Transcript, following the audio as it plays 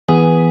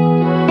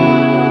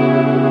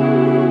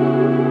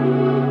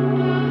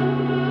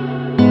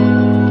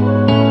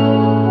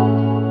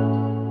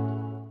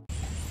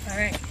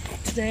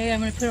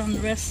put on the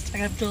rest. I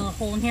gotta drill a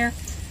hole in here.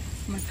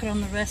 I'm gonna put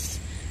on the rest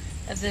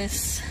of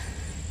this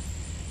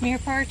mirror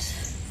part.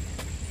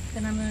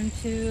 Then I'm going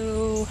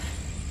to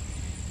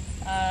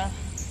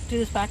do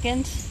this back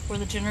end where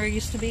the generator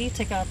used to be.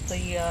 Take out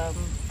the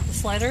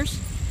sliders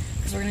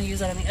because we're going to use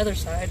that on the other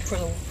side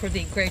for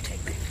the gray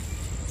tank.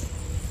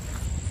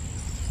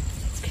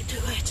 Let's get to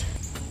it.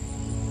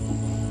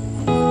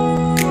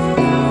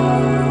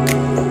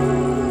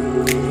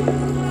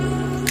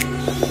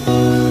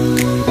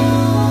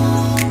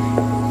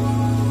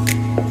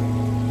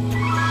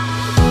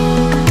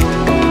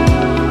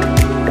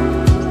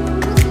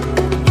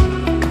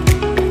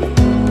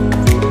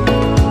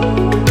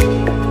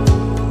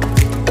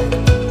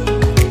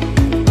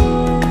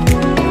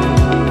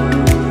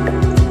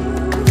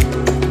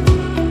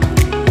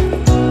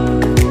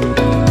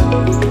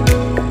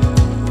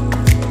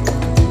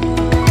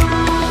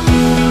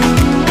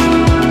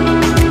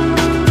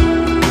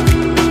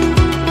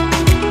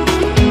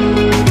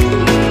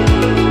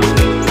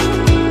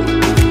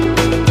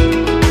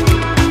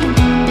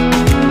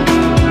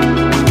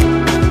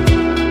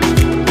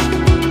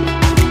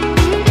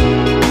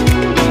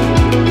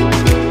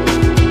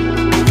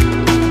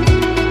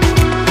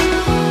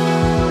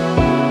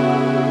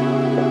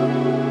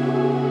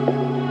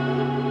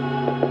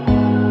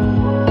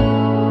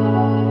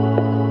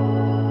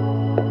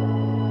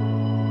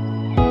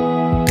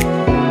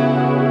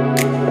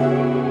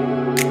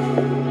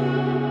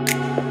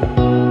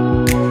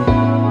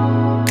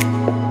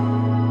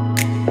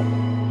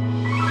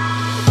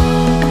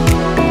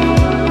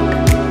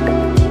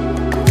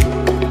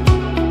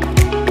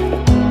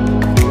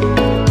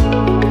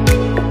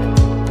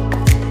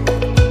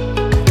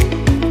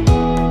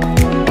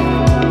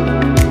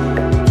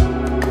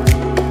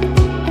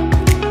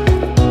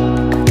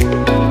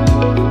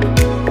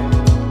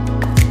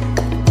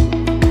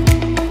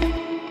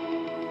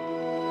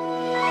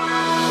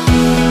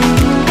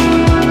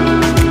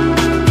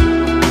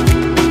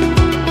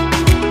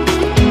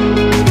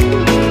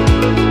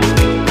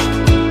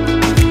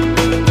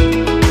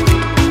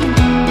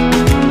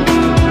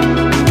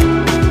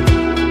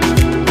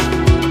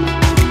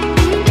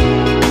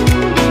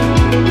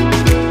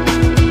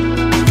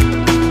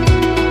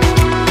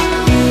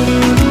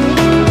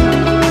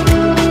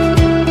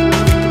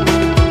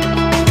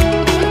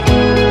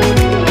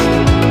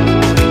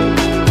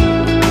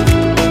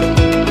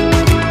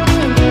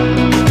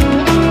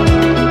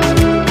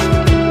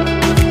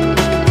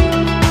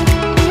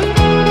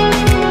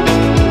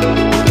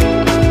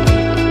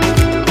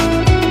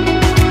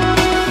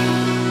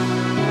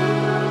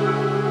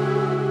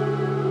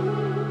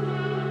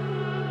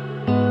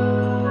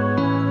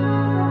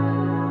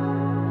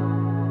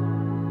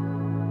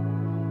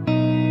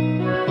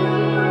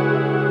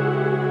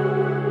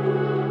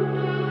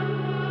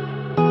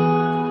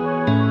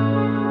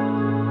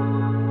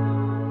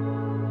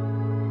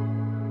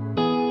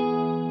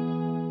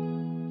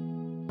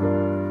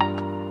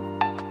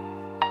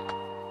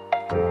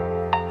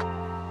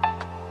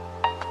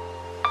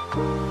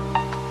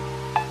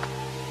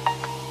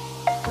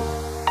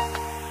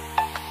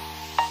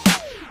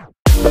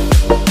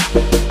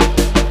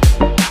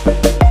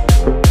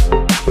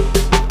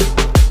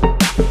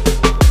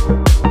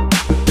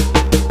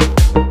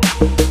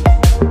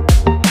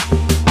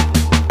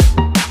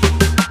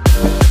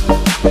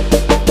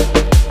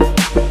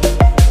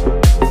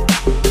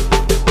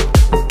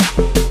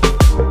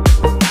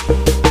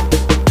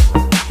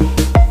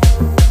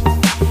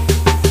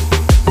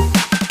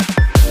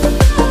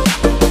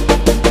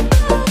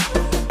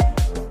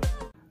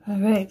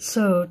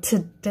 So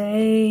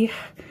today,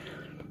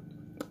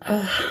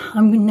 I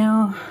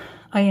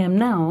am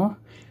now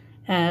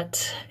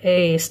at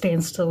a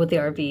standstill with the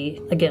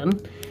RV again.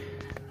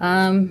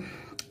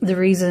 The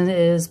reason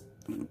is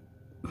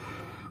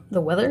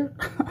the weather,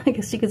 I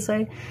guess you could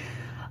say.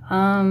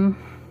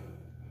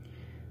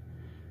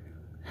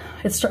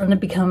 It's starting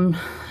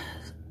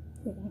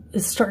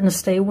to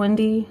stay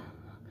windy,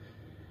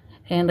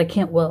 and I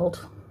can't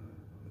weld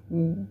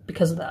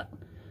because of that.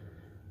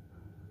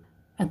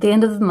 At the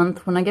end of the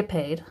month, when I get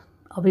paid,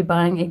 I'll be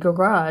buying a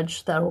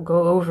garage that will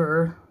go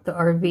over the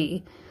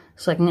RV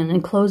so I can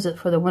enclose it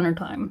for the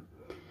wintertime.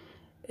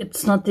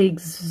 It's not the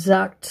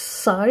exact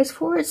size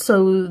for it,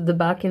 so the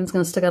back end's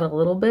going to stick out a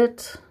little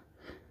bit,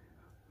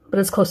 but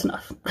it's close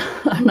enough.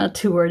 I'm not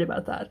too worried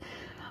about that.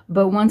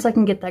 But once I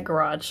can get that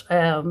garage,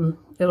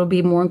 it'll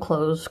be more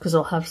enclosed because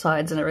it'll have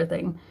sides and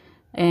everything.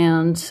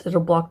 And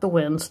it'll block the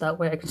wind, so that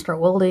way I can start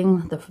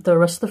welding the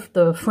rest of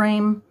the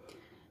frame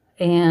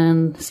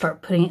and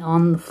start putting it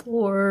on the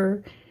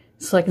floor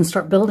so I can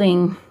start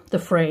building the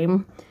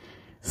frame.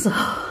 So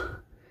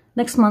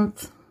next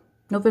month,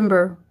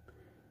 November,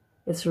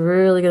 it's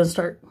really going to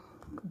start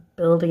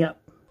building up.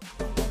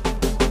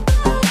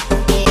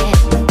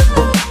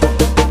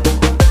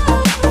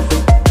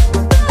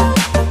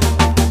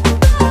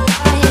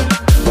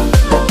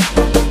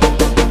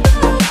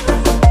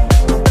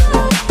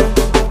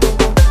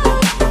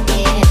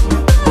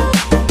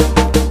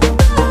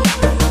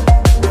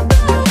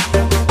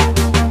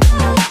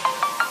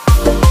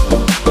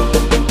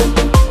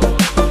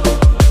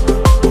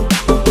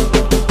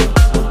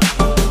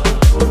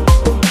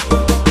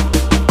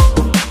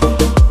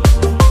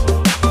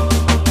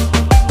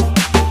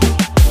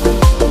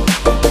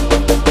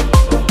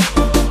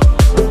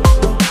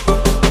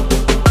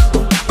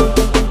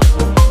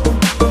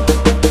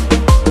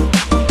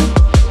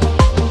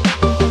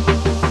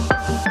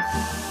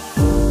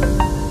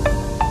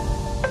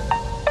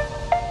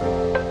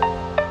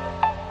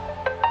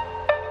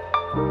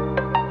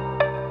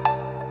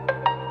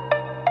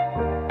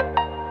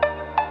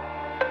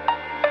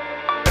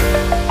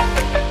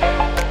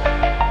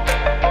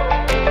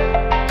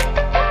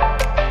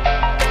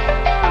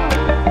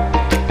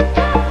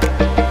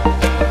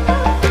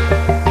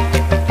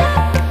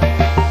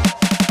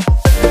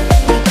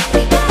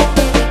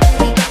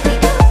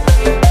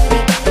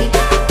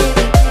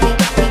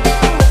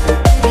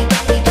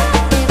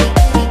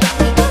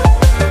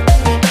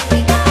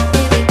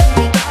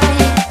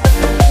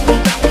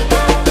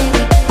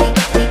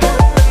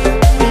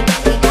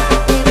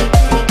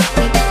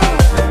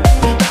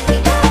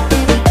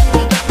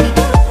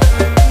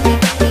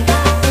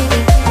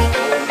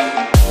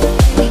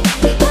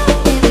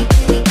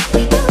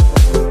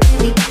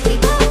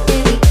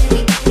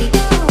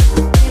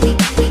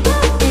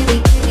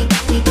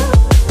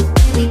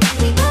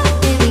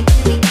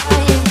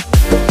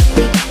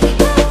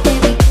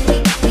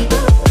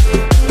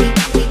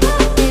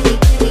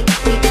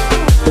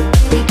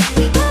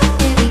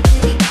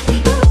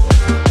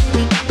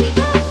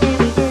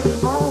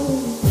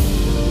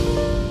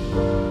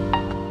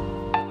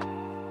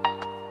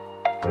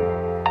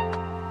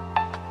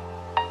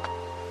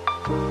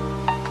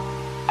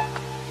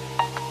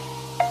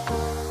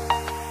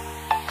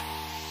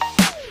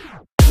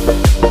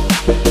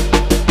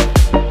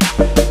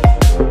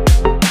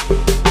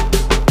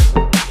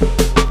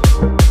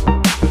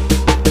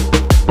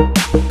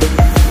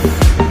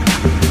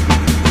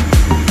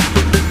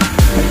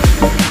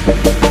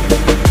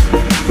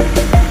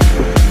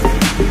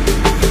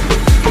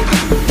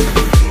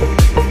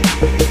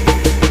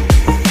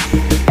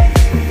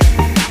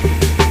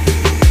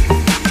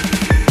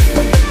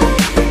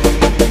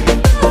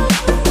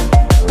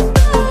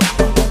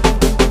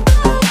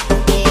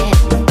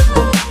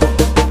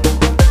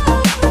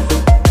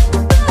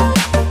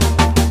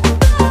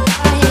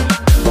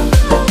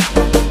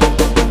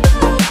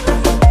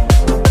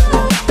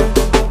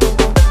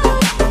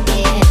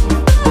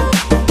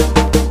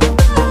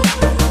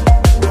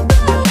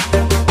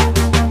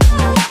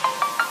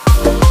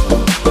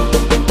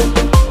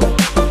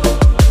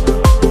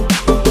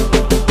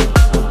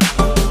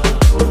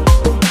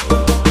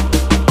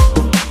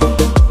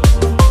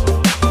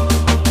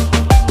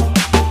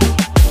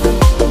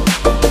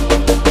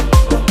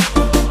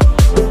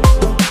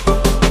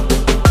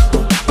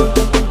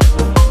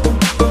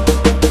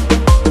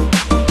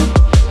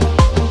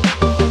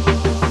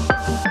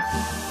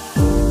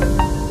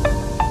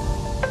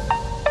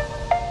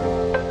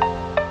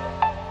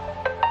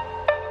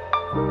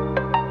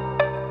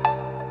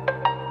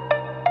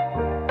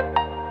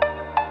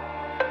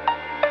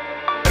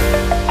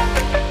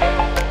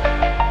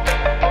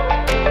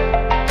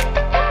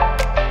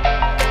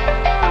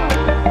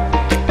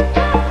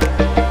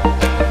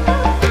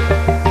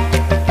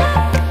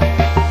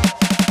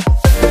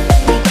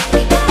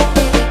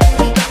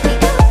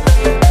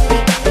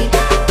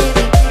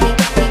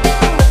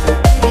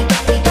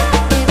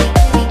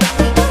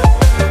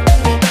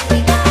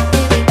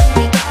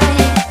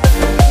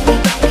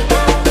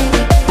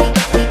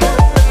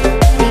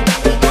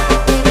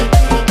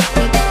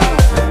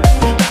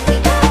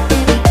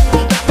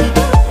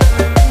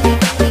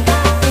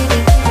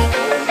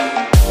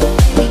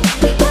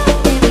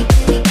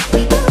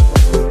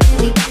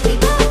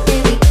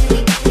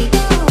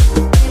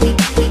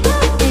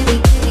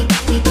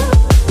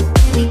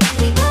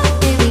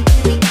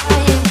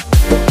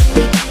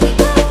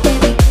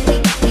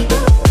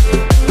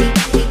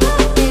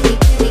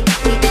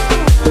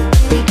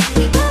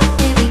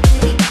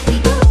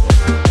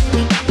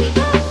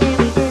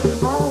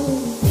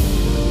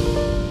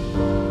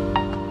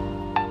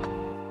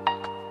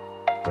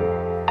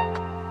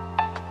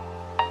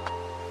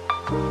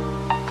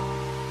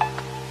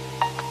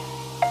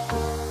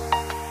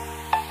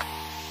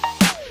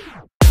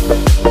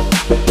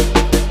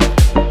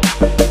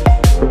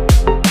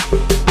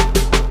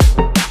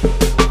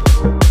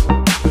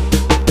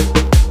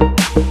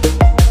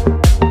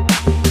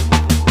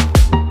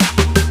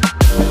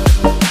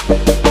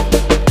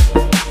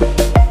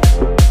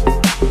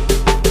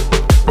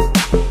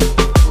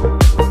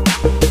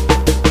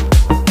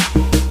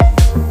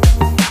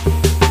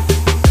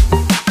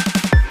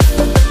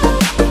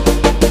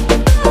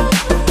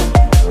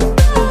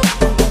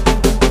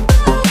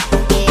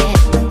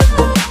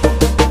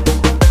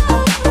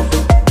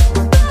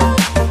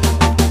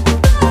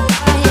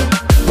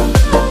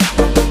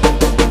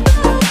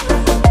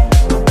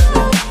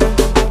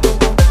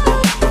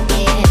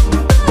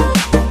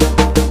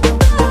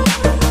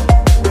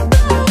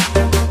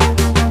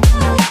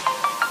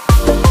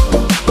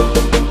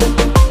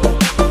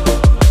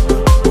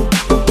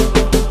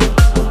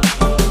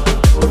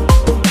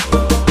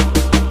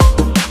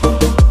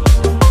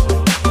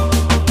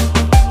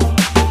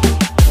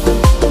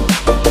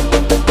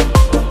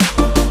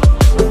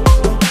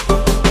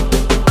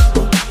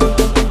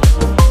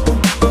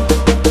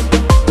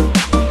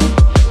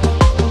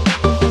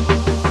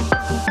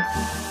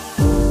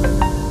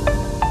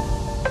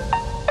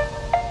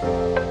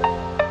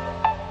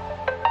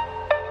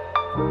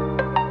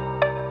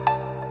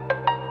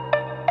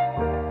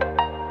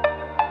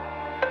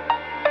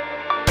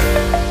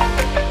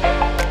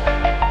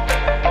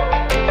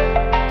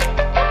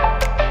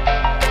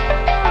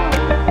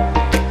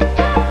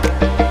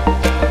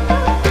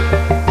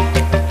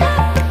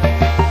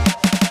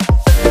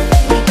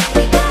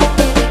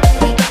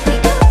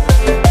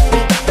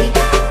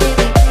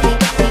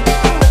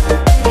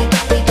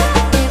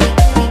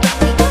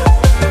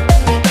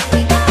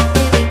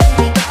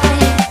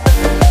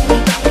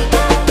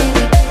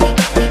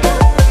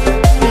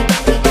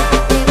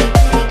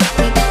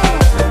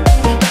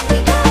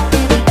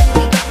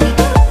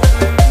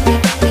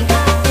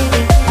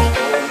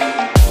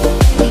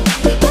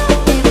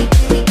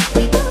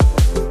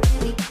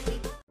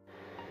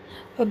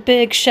 A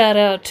big shout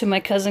out to my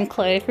cousin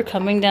Clay for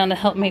coming down to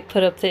help me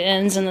put up the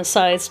ends and the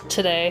sides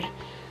today.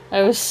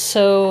 I was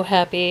so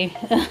happy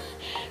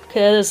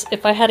because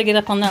if I had to get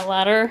up on that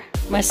ladder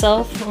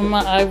myself,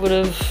 I would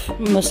have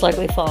most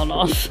likely fallen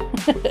off.